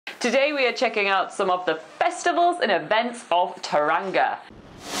Today we are checking out some of the festivals and events of Tauranga.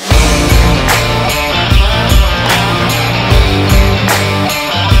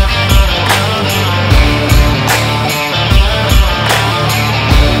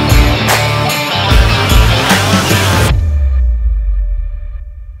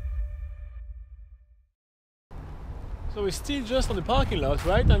 So we're still just on the parking lot,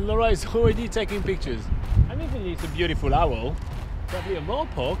 right? And Laura is already taking pictures. And even it's a beautiful owl, probably a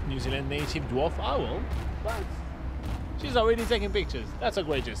Moorpork, New Zealand native dwarf owl, but she's already taking pictures. That's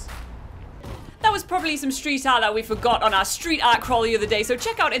outrageous. That was probably some street art that we forgot on our street art crawl the other day, so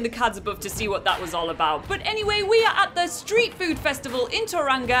check out in the cards above to see what that was all about. But anyway, we are at the Street Food Festival in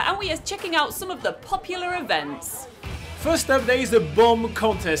Tauranga and we are checking out some of the popular events. First up, there is the bomb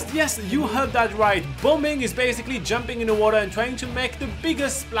contest. Yes, you heard that right. Bombing is basically jumping in the water and trying to make the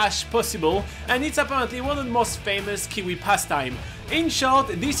biggest splash possible, and it's apparently one of the most famous Kiwi pastime. In short,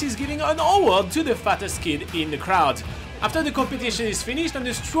 this is giving an award to the fattest kid in the crowd. After the competition is finished and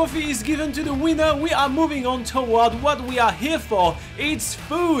this trophy is given to the winner, we are moving on toward what we are here for. It's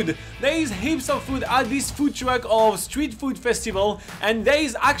food! There is heaps of food at this food truck or street food festival, and there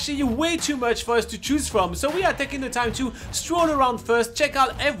is actually way too much for us to choose from, so we are taking the time to stroll around first, check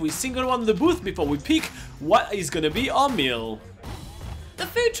out every single one of the booths before we pick what is gonna be our meal. The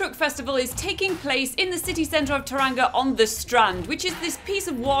Food Truck Festival is taking place in the city centre of Tauranga on the Strand, which is this piece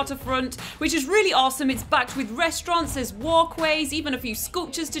of waterfront, which is really awesome. It's backed with restaurants, there's walkways, even a few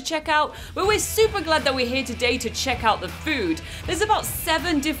sculptures to check out, but we're super glad that we're here today to check out the food. There's about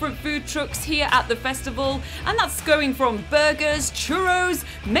 7 different food trucks here at the festival, and that's going from burgers, churros,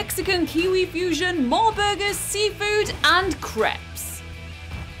 Mexican Kiwi fusion, more burgers, seafood, and crepes.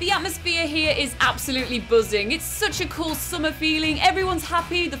 The atmosphere here is absolutely buzzing. It's such a cool summer feeling. Everyone's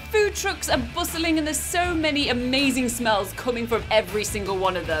happy, the food trucks are bustling, and there's so many amazing smells coming from every single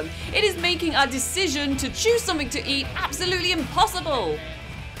one of them. It is making our decision to choose something to eat absolutely impossible.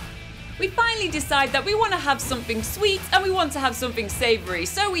 We finally decide that we want to have something sweet and we want to have something savoury,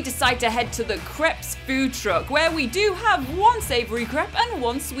 so we decide to head to the crepes food truck, where we do have one savoury crepe and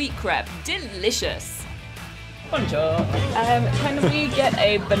one sweet crepe. Delicious! Bonjour. Can we get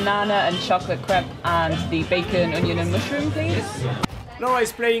a banana and chocolate crepe and the bacon, onion and mushroom, please? Laura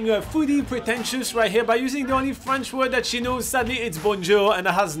is playing a foodie pretentious right here by using the only French word that she knows. Sadly, it's bonjour, and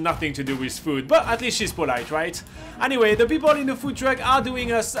that has nothing to do with food, but at least she's polite, right? Anyway, the people in the food truck are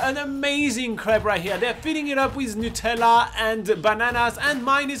doing us an amazing crepe right here. They're filling it up with Nutella and bananas, and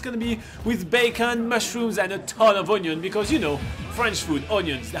mine is gonna be with bacon, mushrooms and a ton of onion, because you know, French food,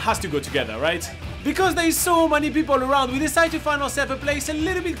 onions, that has to go together, right? Because there is so many people around, we decided to find ourselves a place a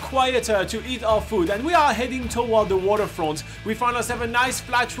little bit quieter to eat our food, and we are heading toward the waterfront. We found ourselves a nice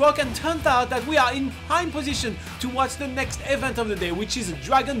flat rock, and turns out that we are in prime position to watch the next event of the day, which is a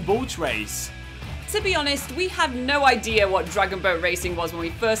dragon boat race. To be honest, we had no idea what dragon boat racing was when we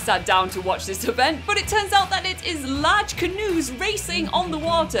first sat down to watch this event, but it turns out that it is large canoes racing on the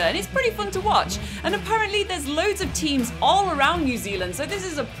water, and it's pretty fun to watch. And apparently there's loads of teams all around New Zealand, so this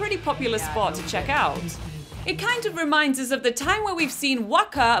is a pretty popular sport to check out. It kind of reminds us of the time where we've seen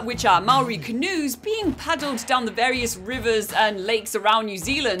waka, which are Maori canoes, being paddled down the various rivers and lakes around New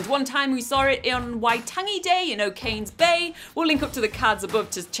Zealand. One time we saw it on Waitangi Day in O'Kane's Bay. We'll link up to the cards above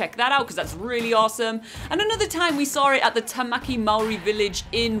to check that out because that's really awesome. And another time we saw it at the Tamaki Maori village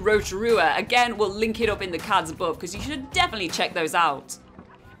in Rotorua. Again, we'll link it up in the cards above because you should definitely check those out.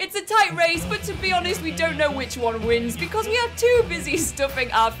 It's a tight race, but to be honest, we don't know which one wins because we are too busy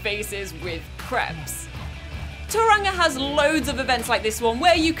stuffing our faces with crepes. Tauranga has loads of events like this one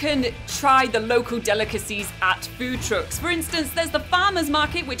where you can try the local delicacies at food trucks. For instance, there's the Farmers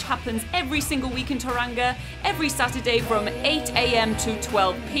Market, which happens every single week in Tauranga, every Saturday from 8 AM to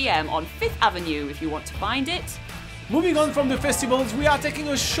 12 PM on 5th Avenue if you want to find it. Moving on from the festivals, we are taking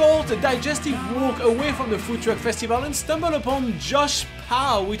a short digestive walk away from the Food Truck Festival and stumble upon Josh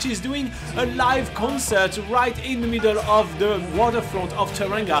Powell, which is doing a live concert right in the middle of the waterfront of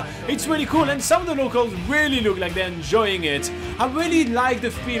Tauranga. It's really cool, and some of the locals really look like they're enjoying it. I really like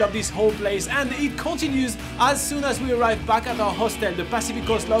the feel of this whole place, and it continues as soon as we arrive back at our hostel, the Pacific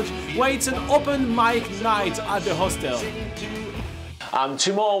Coast Lodge, where it's an open mic night at the hostel.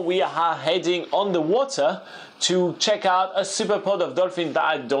 Tomorrow we are heading on the water to check out a super pod of dolphins that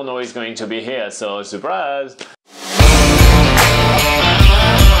I don't know is going to be here, so surprise!